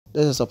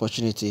This is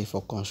opportunity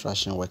for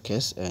construction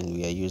workers, and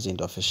we are using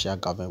the official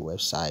government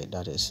website,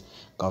 that is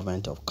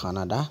Government of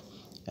Canada,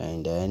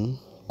 and then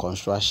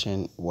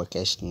construction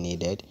workers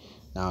needed.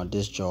 Now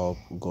this job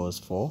goes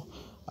for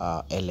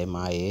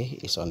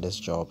LMIA is on this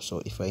job, so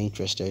if you're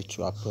interested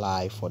to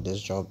apply for this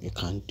job, you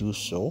can do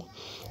so.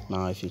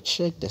 Now if you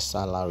check the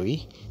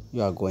salary,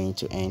 you are going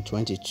to earn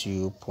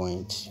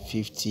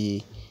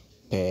 22.50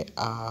 per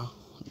hour,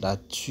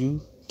 that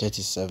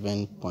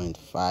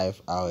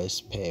 237.5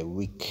 hours per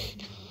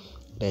week.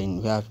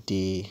 Then we have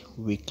the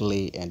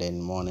weekly and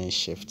then morning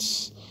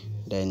shifts.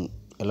 Then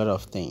a lot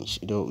of things.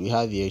 We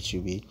have here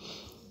to be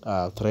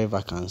three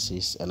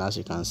vacancies, and as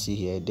you can see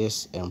here,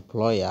 this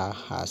employer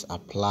has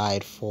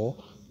applied for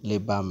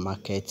labor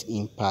market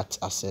impact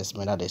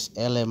assessment, that is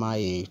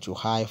LMIA, to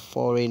hire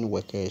foreign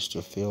workers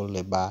to fill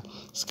labor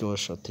skill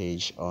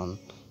shortage on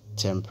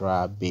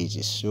temporary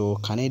basis. So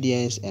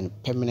Canadians and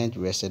permanent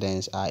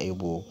residents are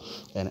able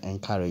and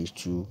encouraged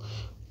to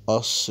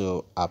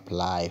also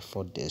apply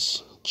for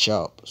this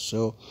job.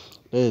 So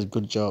this is a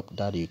good job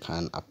that you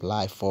can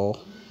apply for.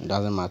 It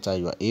doesn't matter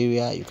your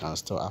area, you can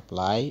still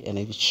apply. And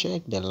if you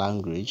check the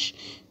language,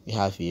 we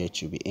have here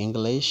to be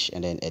English,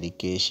 and then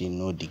education,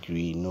 no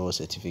degree, no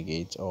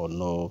certificate, or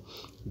no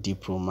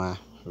diploma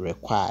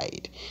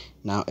required.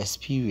 Now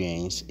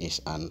experience is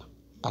an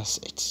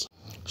asset.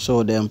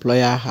 So the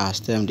employer has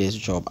termed this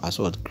job as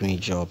what,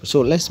 green job.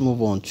 So let's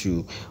move on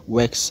to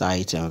work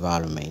site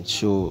environment.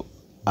 So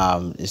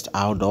it's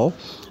outdoor,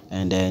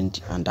 and then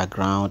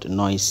underground,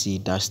 noisy,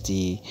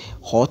 dusty,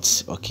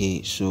 hot.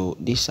 Okay, so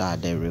these are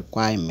the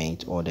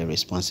requirement or the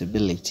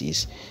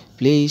responsibilities.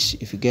 Please,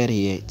 if you get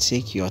here,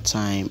 take your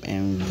time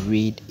and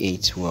read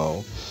it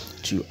well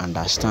to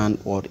understand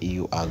what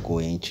you are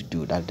going to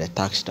do, that the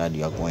task that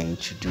you are going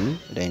to do.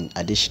 Then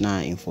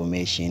additional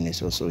information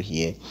is also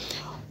here.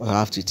 You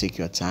have to take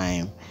your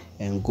time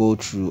and go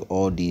through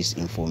all this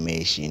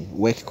information,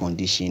 work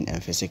condition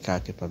and physical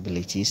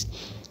capabilities.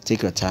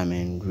 Take your time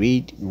and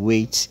read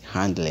weight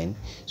handling.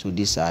 So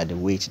these are the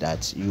weights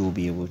that you will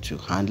be able to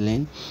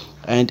handling,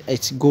 and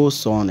it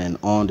goes on and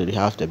on. That you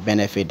have the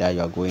benefit that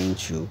you are going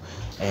to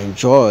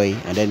enjoy,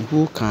 and then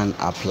who can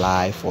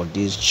apply for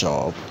this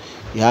job.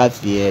 You have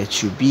here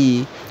to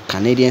be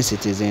Canadian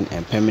citizen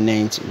and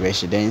permanent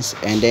residents,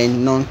 and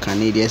then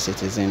non-Canadian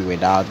citizen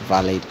without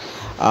valid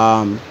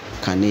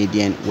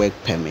Canadian work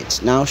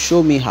permits. Now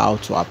show me how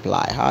to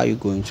apply. How are you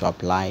going to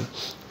apply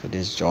for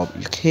this job?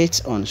 You click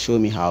on show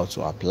me how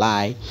to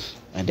apply,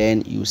 and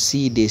then you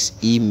see this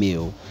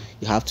email.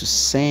 You have to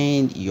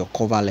send your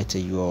cover letter,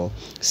 your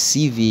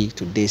CV,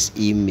 to this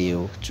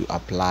email to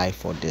apply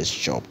for this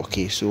job.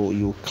 Okay, so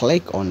you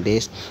click on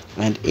this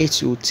and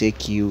it will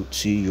take you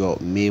to your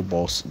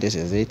mailbox. This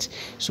is it.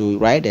 So you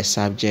write the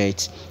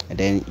subject, and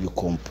then you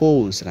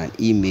compose an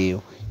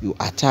email, you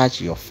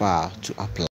attach your file to apply.